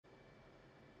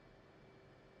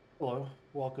Hello,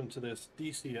 welcome to this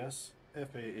DCS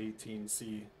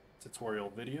A-18C tutorial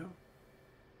video.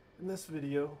 In this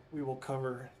video, we will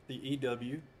cover the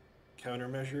EW,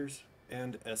 countermeasures,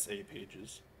 and SA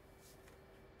pages.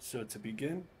 So to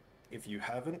begin, if you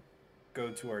haven't,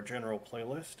 go to our general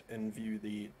playlist and view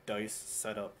the dice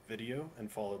setup video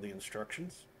and follow the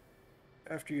instructions.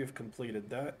 After you've completed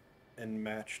that and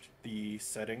matched the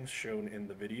settings shown in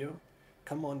the video,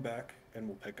 come on back and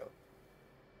we'll pick up.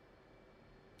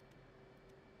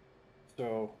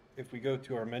 So if we go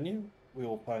to our menu, we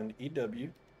will find EW.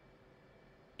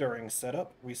 During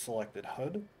setup, we selected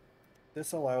HUD.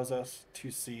 This allows us to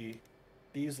see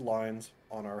these lines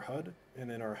on our HUD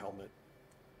and in our helmet.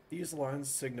 These lines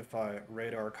signify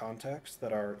radar contacts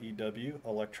that our EW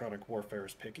electronic warfare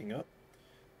is picking up.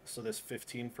 So this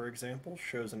 15, for example,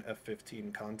 shows an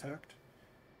F-15 contact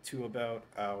to about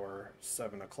our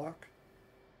 7 o'clock,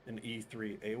 an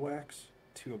E3 AWACS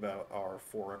to about our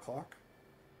 4 o'clock,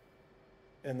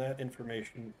 and that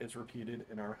information is repeated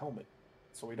in our helmet.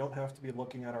 So we don't have to be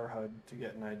looking at our HUD to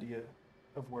get an idea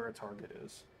of where a target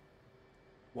is.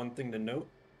 One thing to note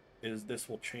is this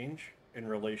will change in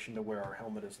relation to where our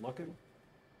helmet is looking.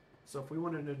 So if we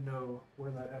wanted to know where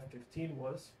that F-15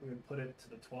 was, we would put it to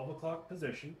the 12 o'clock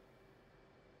position,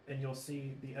 and you'll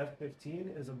see the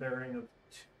F-15 is a bearing of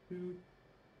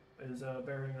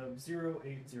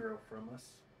 080 from us,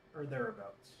 or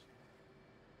thereabouts.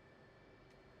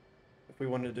 If we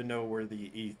wanted to know where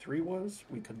the E3 was,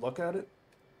 we could look at it,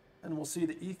 and we'll see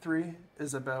the E3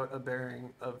 is about a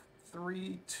bearing of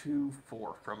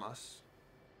 324 from us,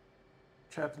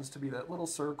 which happens to be that little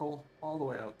circle all the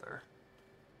way out there.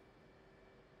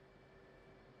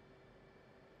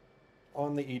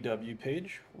 On the EW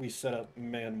page, we set up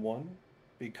Man 1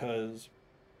 because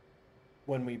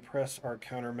when we press our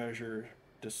countermeasure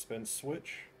dispense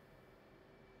switch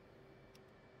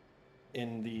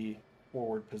in the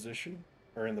forward position,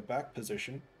 or in the back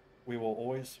position, we will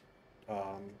always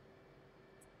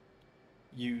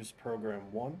use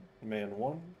program 1, man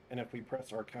 1, and if we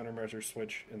press our countermeasure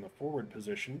switch in the forward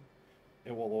position,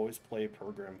 it will always play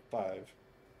program 5.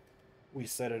 We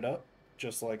set it up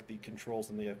just like the controls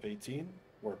in the F-18.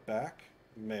 We're back.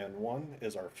 Man 1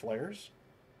 is our flares,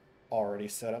 already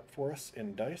set up for us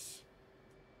in dice.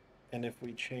 And if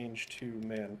we change to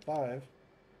man 5,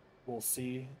 we'll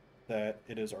see that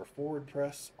it is our forward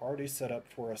press already set up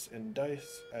for us in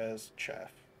dice as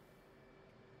chaff.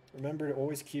 Remember to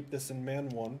always keep this in man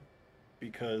 1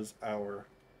 because our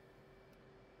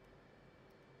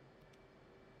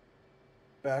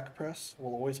back press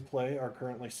will always play our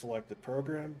currently selected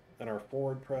program, and our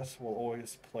forward press will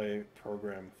always play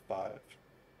program 5.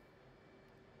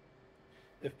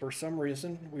 If for some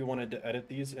reason we wanted to edit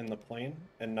these in the plane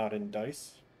and not in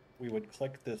dice, we would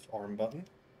click this arm button,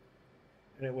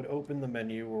 and it would open the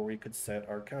menu where we could set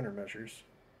our countermeasures.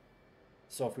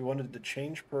 So if we wanted to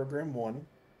change program 1,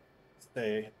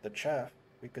 say the chaff,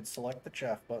 we could select the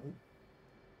chaff button,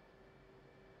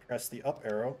 press the up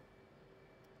arrow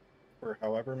for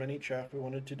however many chaff we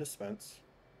wanted to dispense.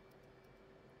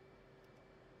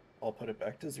 I'll put it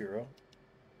back to 0.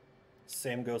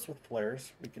 Same goes with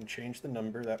flares. We can change the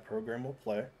number that program will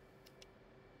play.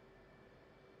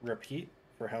 Repeat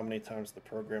for how many times the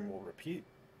program will repeat.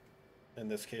 In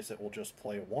this case, it will just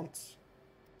play once.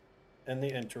 And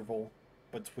the interval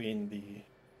between the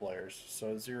flares,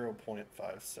 so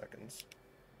 0.5 seconds.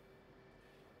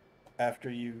 After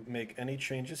you make any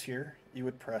changes here, you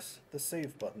would press the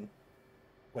save button.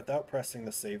 Without pressing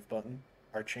the save button,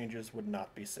 our changes would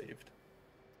not be saved.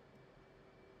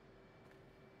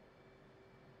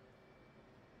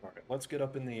 Alright, let's get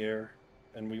up in the air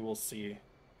and we will see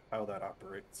how that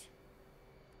operates.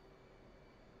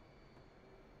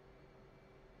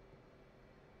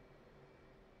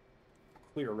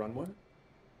 Clear runway.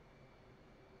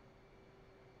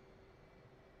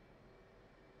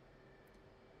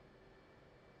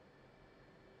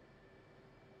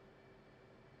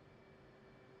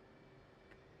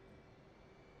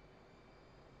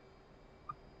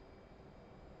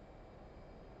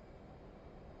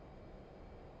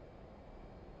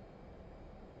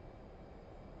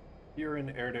 If you're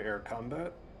in air-to-air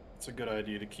combat, it's a good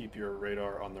idea to keep your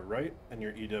radar on the right and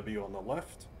your EW on the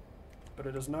left, but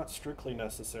it is not strictly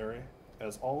necessary,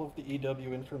 as all of the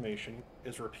EW information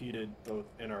is repeated both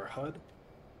in our HUD,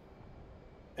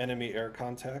 enemy air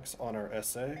contacts on our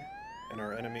SA, and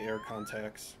our enemy air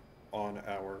contacts on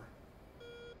our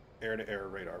air-to-air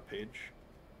radar page.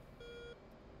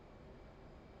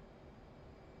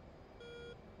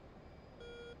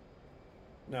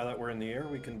 Now that we're in the air,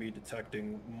 we can be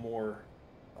detecting more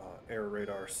air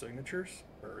radar signatures,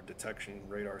 or detection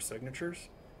radar signatures.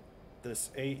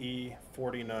 this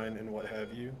AE-49 and what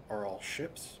have you are all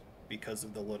ships because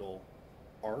of the little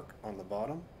arc on the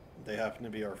bottom. They happen to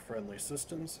be our friendly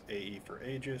systems, AE for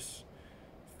Aegis,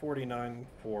 49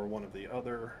 for one of the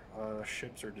other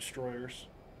ships or destroyers.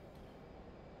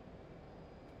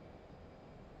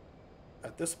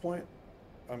 At this point,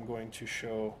 I'm going to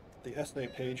show the SA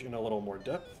page in a little more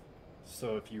depth.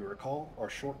 So if you recall, our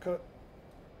shortcut,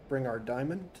 bring our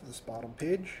diamond to this bottom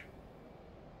page.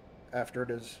 After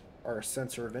it is our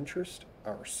sensor of interest,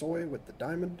 our soy with the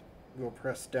diamond, we'll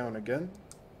press down again,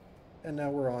 and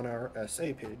now we're on our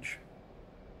SA page.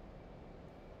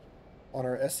 On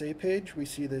our SA page, we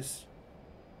see this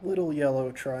little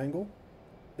yellow triangle.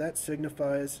 That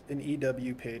signifies an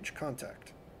EW page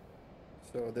contact.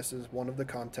 So this is one of the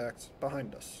contacts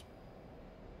behind us.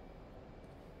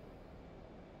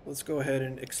 Let's go ahead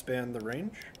and expand the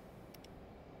range.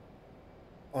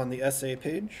 On the SA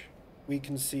page, we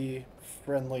can see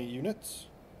friendly units.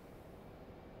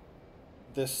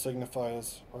 This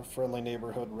signifies our friendly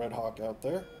neighborhood Red Hawk out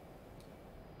there.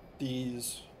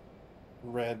 These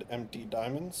red empty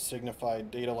diamonds signify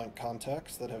data link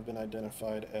contacts that have been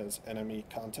identified as enemy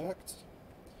contacts.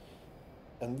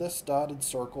 And this dotted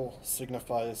circle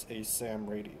signifies a SAM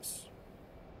radius.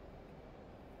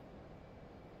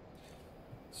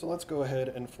 So let's go ahead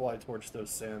and fly towards those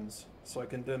SAMs so I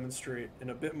can demonstrate in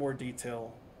a bit more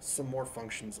detail some more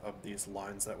functions of these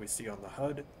lines that we see on the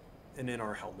HUD and in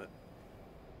our helmet.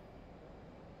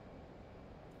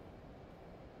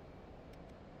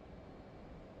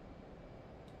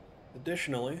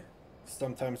 Additionally,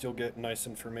 sometimes you'll get nice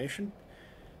information.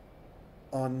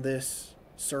 On this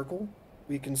circle,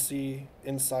 we can see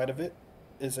inside of it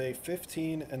is a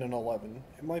 15 and an 11.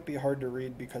 It might be hard to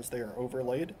read because they are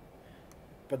overlaid,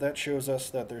 but that shows us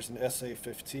that there's an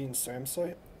SA-15 SAM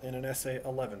site and an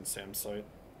SA-11 SAM site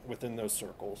within those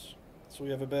circles. So we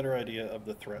have a better idea of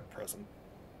the threat present.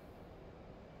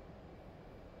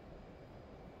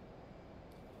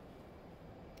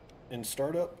 In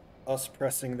startup, us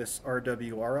pressing this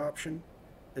RWR option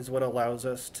is what allows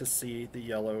us to see the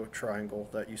yellow triangle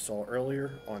that you saw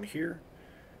earlier on here.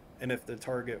 And if the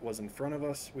target was in front of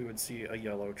us, we would see a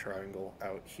yellow triangle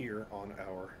out here on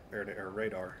our air-to-air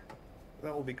radar.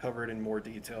 That will be covered in more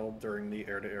detail during the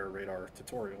air-to-air radar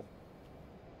tutorial.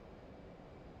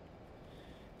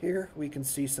 Here we can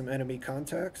see some enemy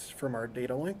contacts from our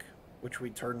data link, which we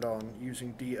turned on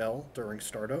using DL during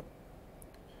startup.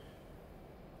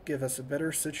 Give us a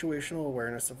better situational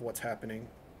awareness of what's happening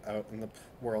out in the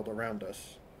world around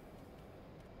us.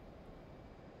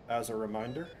 As a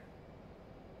reminder,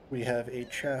 we have a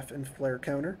chaff and flare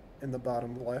counter in the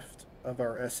bottom left of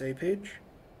our SA page,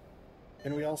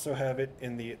 and we also have it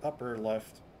in the upper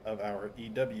left of our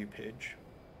EW page.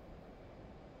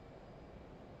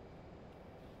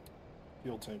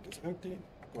 Fuel tank is empty.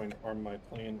 I'm going to arm my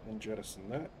plane and jettison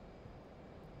that.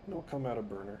 And it'll come out of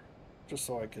burner, just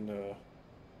so I can,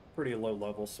 pretty low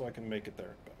level, so I can make it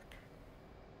there and back.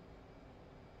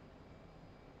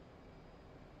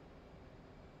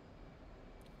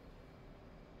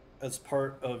 As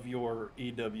part of your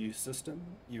EW system,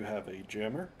 you have a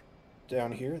jammer.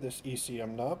 Down here, this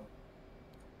ECM knob.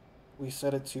 We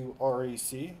set it to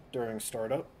REC during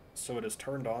startup, so it is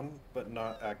turned on, but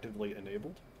not actively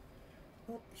enabled.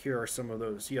 Here are some of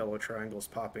those yellow triangles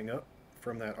popping up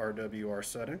from that RWR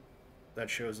setting. That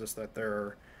shows us that there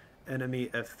are enemy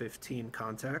F-15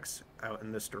 contacts out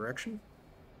in this direction.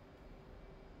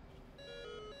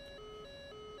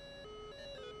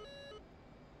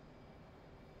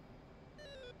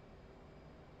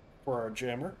 For our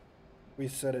jammer, we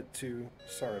set it to,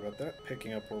 sorry about that,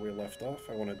 picking up where we left off.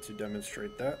 I wanted to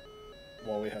demonstrate that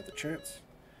while we had the chance.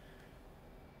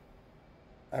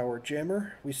 Our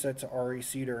jammer, we set to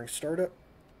REC during startup,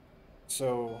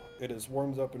 so it is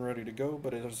warmed up and ready to go,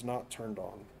 but it is not turned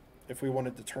on. If we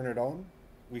wanted to turn it on,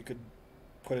 we could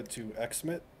put it to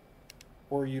XMIT,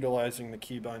 or utilizing the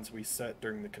keybinds we set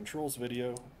during the controls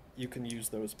video, you can use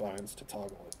those binds to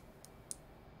toggle it.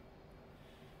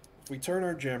 If we turn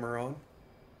our jammer on,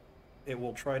 it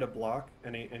will try to block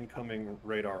any incoming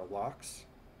radar locks,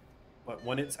 but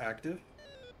when it's active,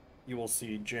 you will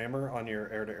see jammer on your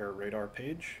air-to-air radar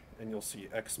page, and you'll see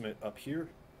XMIT up here.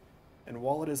 And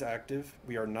while it is active,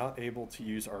 we are not able to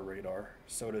use our radar,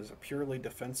 so it is a purely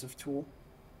defensive tool.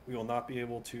 We will not be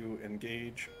able to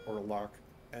engage or lock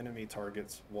enemy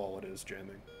targets while it is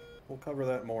jamming. We'll cover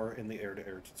that more in the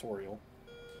air-to-air tutorial.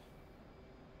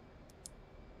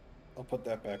 I'll put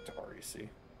that back to REC.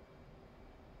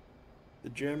 The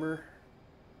jammer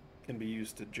can be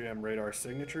used to jam radar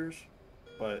signatures,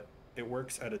 but it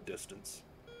works at a distance.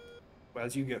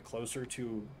 As you get closer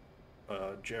to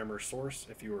a jammer source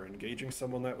if you were engaging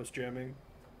someone that was jamming,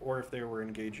 or if they were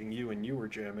engaging you and you were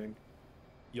jamming,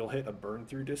 you'll hit a burn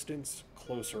through distance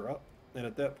closer up, and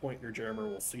at that point your jammer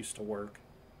will cease to work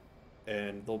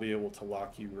and they'll be able to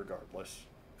lock you regardless.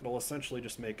 It'll essentially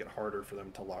just make it harder for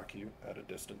them to lock you at a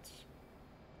distance.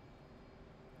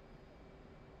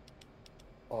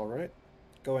 Alright,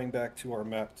 going back to our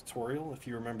map tutorial, if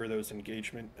you remember those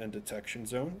engagement and detection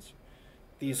zones,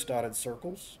 these dotted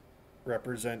circles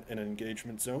represent an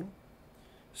engagement zone.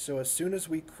 So as soon as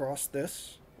we cross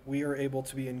this, we are able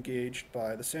to be engaged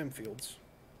by the SAM fields.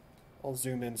 I'll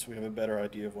zoom in so we have a better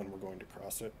idea of when we're going to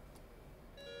cross it.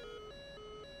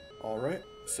 Alright,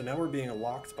 so now we're being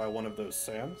locked by one of those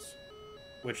SAMs,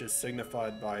 which is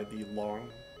signified by the long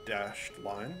dashed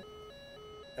line,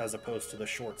 as opposed to the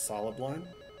short solid line.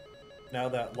 Now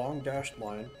that long dashed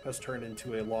line has turned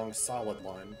into a long solid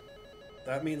line.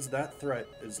 That means that threat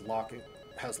is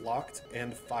has locked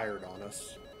and fired on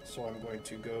us. So I'm going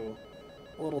to go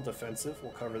a little defensive.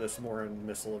 We'll cover this more in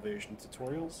missile evasion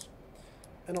tutorials.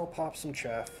 And I'll pop some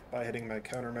chaff by hitting my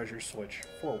countermeasure switch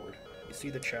forward. You see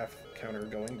the chaff counter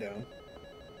going down.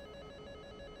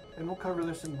 And we'll cover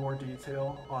this in more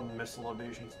detail on missile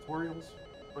evasion tutorials.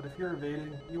 But if you're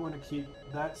evading, you want to keep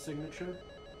that signature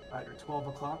at your 12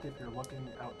 o'clock if you're looking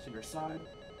out to your side,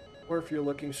 or if you're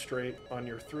looking straight on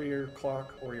your 3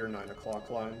 o'clock or your 9 o'clock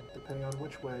line, depending on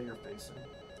which way you're facing.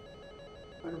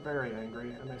 They're very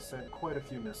angry, and they sent quite a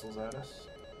few missiles at us.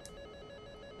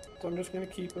 So I'm just going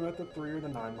to keep them at the 3 or the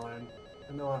 9 line,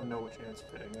 and they'll have no chance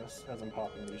of hitting us as I'm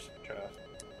popping these chaff.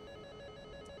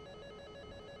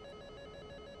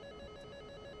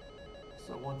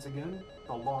 So once again,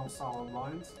 the long solid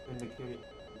lines indicate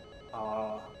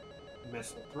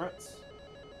missile threats.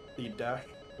 The dashed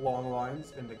long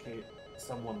lines indicate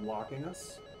someone locking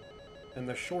us, and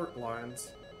the short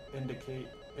lines indicate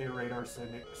a radar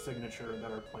signature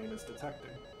that our plane is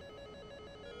detecting.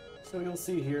 So you'll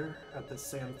see here at this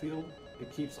SAM field,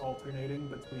 it keeps alternating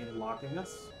between locking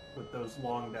us with those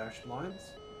long dashed lines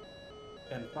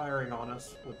and firing on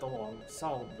us with the long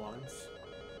solid lines.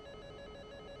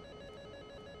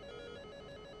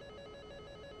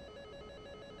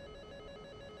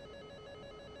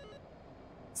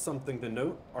 Something to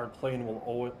note, our plane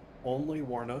will only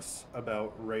warn us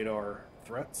about radar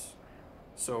threats,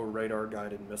 so radar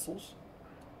guided missiles.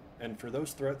 And for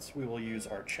those threats, we will use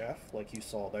our chaff, like you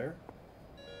saw there.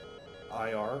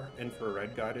 IR,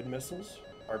 infrared guided missiles.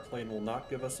 Our plane will not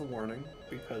give us a warning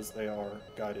because they are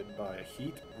guided by a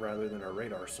heat rather than a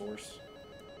radar source.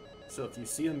 So if you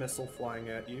see a missile flying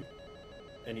at you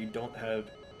and you don't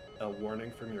have a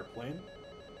warning from your plane,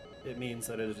 it means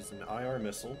that it is an IR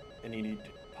missile and you need to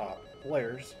pop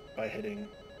flares by hitting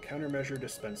countermeasure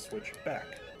dispense switch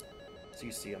back. So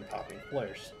you see I'm popping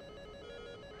flares.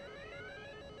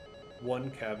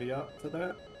 One caveat to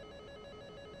that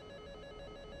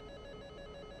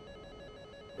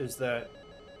is that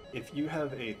if you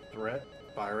have a threat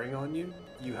firing on you,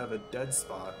 you have a dead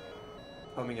spot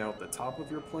coming out the top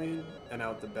of your plane and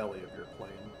out the belly of your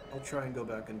plane. I'll try and go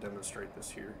back and demonstrate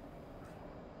this here.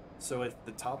 So if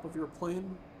the top of your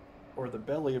plane or the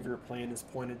belly of your plane is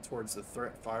pointed towards the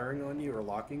threat firing on you or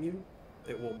locking you,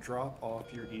 it will drop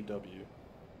off your EW.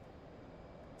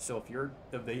 So if you're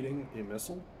evading a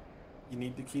missile, you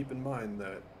need to keep in mind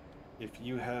that if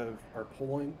you are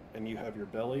pulling and you have your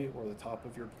belly or the top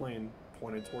of your plane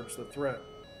pointed towards the threat,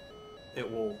 it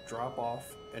will drop off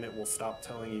and it will stop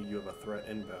telling you you have a threat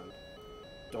inbound.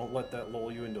 Don't let that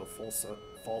lull you into a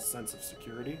false sense of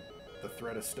security. The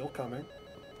threat is still coming.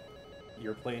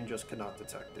 Your plane just cannot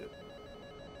detect it.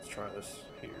 Let's try this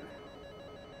here.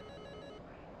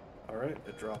 Alright,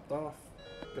 it dropped off.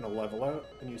 Gonna level out,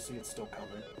 and you see it's still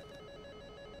coming.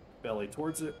 Belly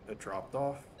towards it, it dropped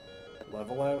off.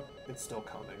 Level out, it's still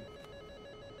coming.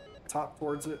 Top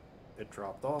towards it, it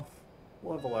dropped off.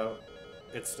 Level out,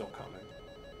 it's still coming.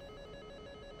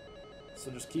 So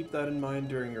just keep that in mind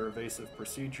during your evasive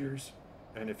procedures,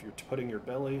 and if you're putting your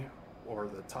belly or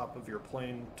the top of your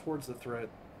plane towards the threat,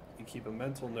 you keep a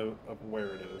mental note of where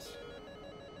it is.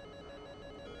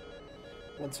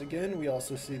 Once again, we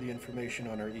also see the information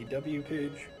on our EW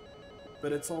page,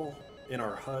 but it's all in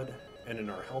our HUD and in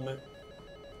our helmet.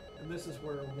 And this is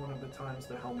where one of the times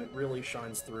the helmet really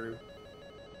shines through.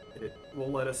 It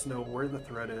will let us know where the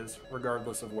threat is,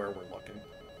 regardless of where we're looking.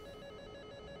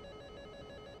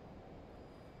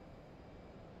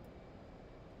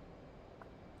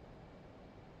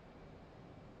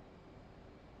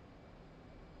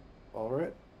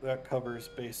 Alright, that covers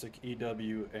basic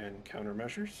EW and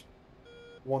countermeasures.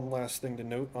 One last thing to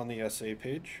note on the SA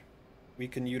page, we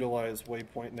can utilize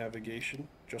waypoint navigation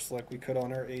just like we could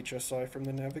on our HSI from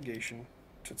the navigation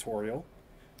tutorial,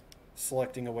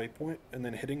 selecting a waypoint and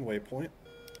then hitting waypoint.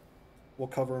 We'll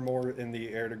cover more in the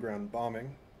air-to-ground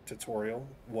bombing tutorial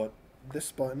what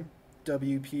this button,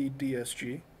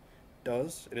 WPDSG,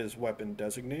 does. It is weapon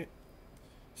designate.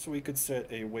 So we could set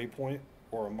a waypoint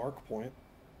or a mark point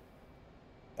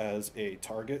as a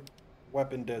target,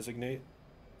 weapon designate,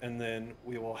 and then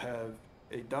we will have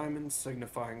a diamond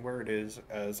signifying where it is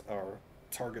as our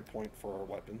target point for our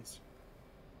weapons.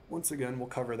 Once again, we'll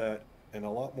cover that in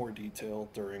a lot more detail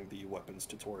during the weapons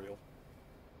tutorial.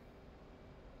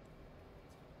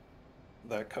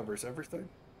 That covers everything.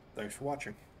 Thanks for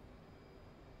watching.